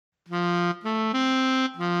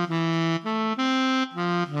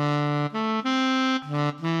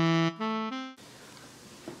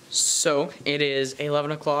So it is 11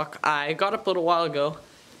 o'clock. I got up a little while ago.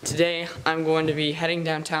 Today I'm going to be heading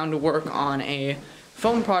downtown to work on a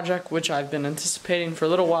film project which I've been anticipating for a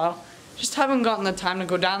little while. Just haven't gotten the time to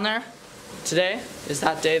go down there. Today is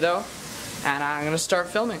that day though, and I'm gonna start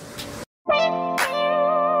filming.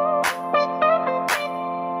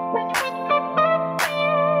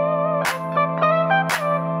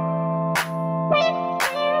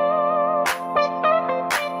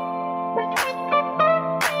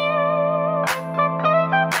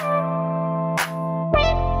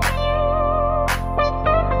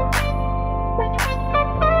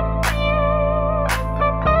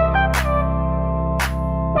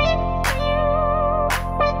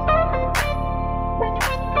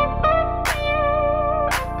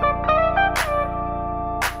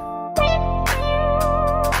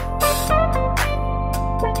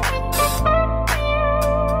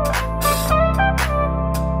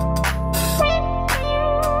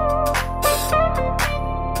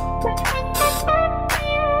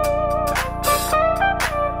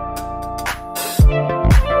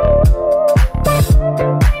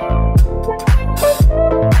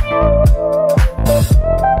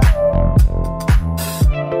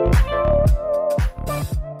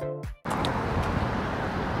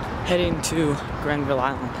 Heading to Grandville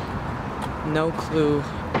Island. No clue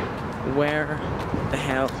where the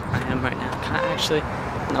hell I am right now. Actually,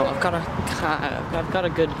 no, I've got a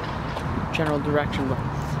good general direction, but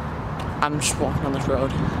I'm just walking on this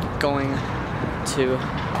road, going to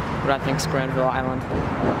what I think is Grandville Island.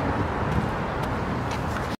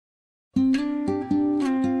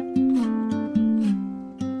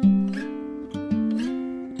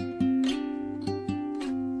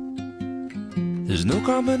 There's no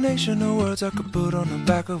combination of words I could put on the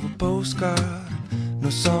back of a postcard. No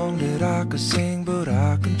song that I could sing, but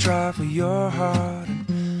I can try for your heart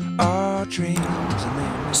and our dreams.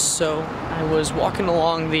 So I was walking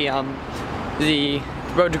along the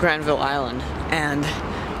road to Grandville Island, and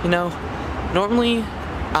you know, normally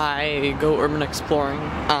I go urban exploring,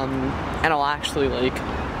 and I'll actually like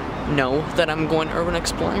know that I'm going urban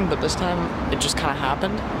exploring, but this time it just kind of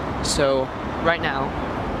happened. So right now,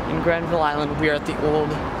 in Grandville Island, we are at the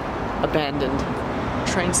old abandoned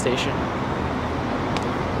train station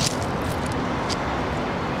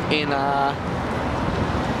in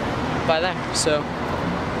by there. So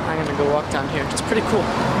I'm gonna go walk down here. It's pretty cool.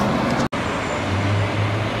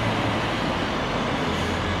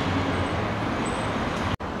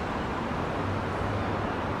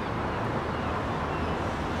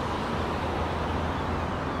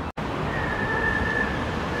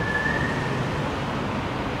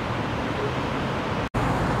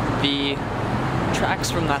 The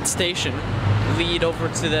tracks from that station lead over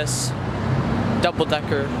to this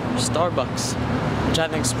double-decker Starbucks, which I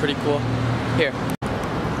think is pretty cool. Here.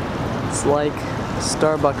 It's like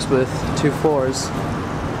Starbucks with 2 floors.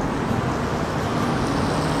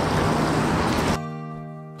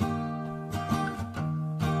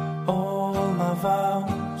 All my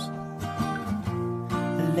vows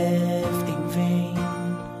left in vain.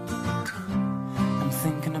 I'm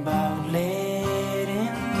thinking about letting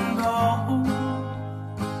go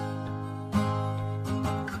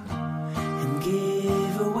and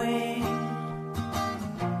give away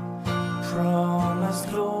promised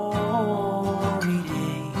glory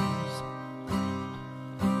days.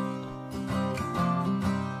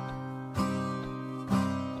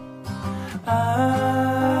 I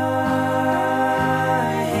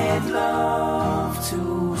had love to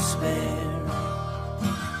spare,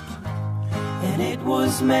 and it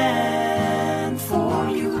was meant for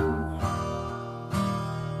you.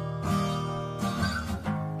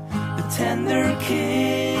 The tender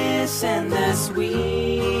kiss and the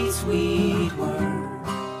sweet, sweet word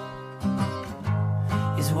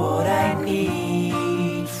is what I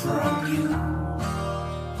need from you.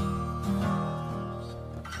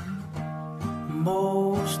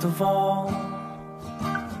 Most of all,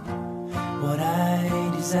 what I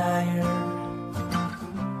desire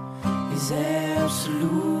is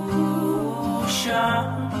absolution.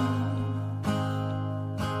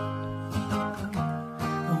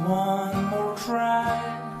 One more try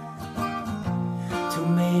to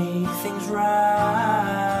make things right.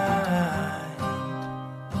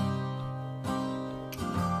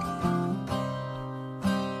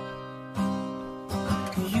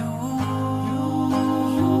 You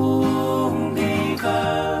gave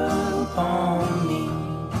up on me,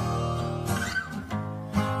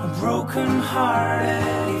 a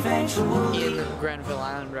broken-hearted eventually. In Grandville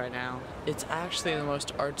Island right now, it's actually the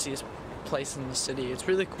most artsiest place in the city. It's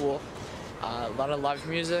really cool. A lot of live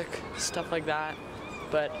music, stuff like that.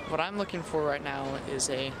 But what I'm looking for right now is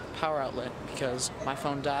a power outlet because my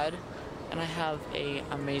phone died and I have an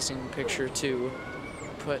amazing picture to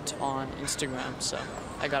put on Instagram, so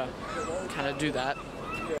I gotta kind of do that.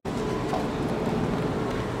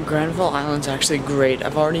 Grandville Island's actually great.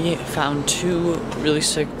 I've already found 2 really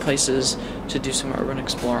sick places to do some urban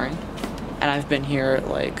exploring, and I've been here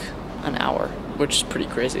like an hour, which is pretty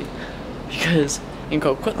crazy because in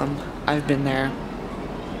Coquitlam I've been there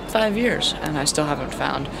 5 years and I still haven't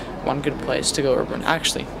found one good place to go urban.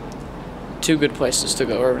 Actually, 2 good places to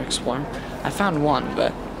go urban exploring. I found one,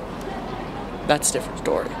 but that's a different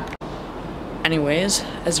story. Anyways,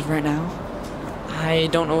 as of right now, I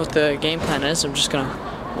don't know what the game plan is. I'm just gonna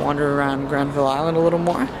wander around Grandville Island a little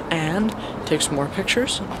more and take some more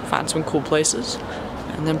pictures, find some cool places,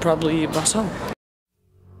 and then probably bus home.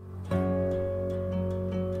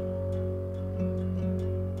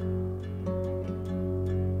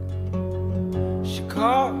 She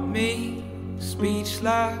caught me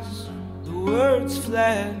speechless, the words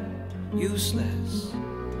fled useless,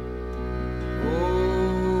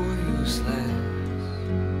 oh useless.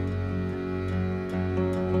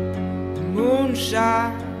 The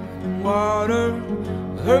moonshine and water,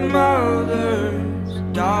 her mother's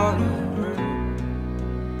daughter,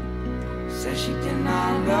 said she did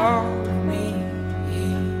not love me.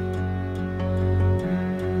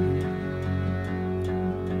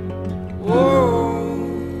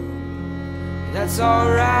 That's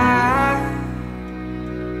alright,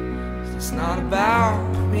 'cause it's not about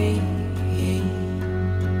me.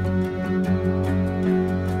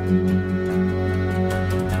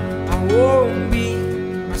 I won't beat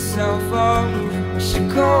myself up. She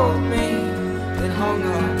called me and hung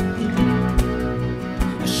up.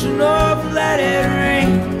 I shouldn't have let it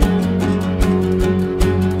ring.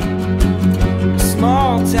 A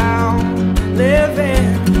small town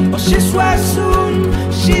living, well, she swears soon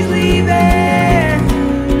she's leaving.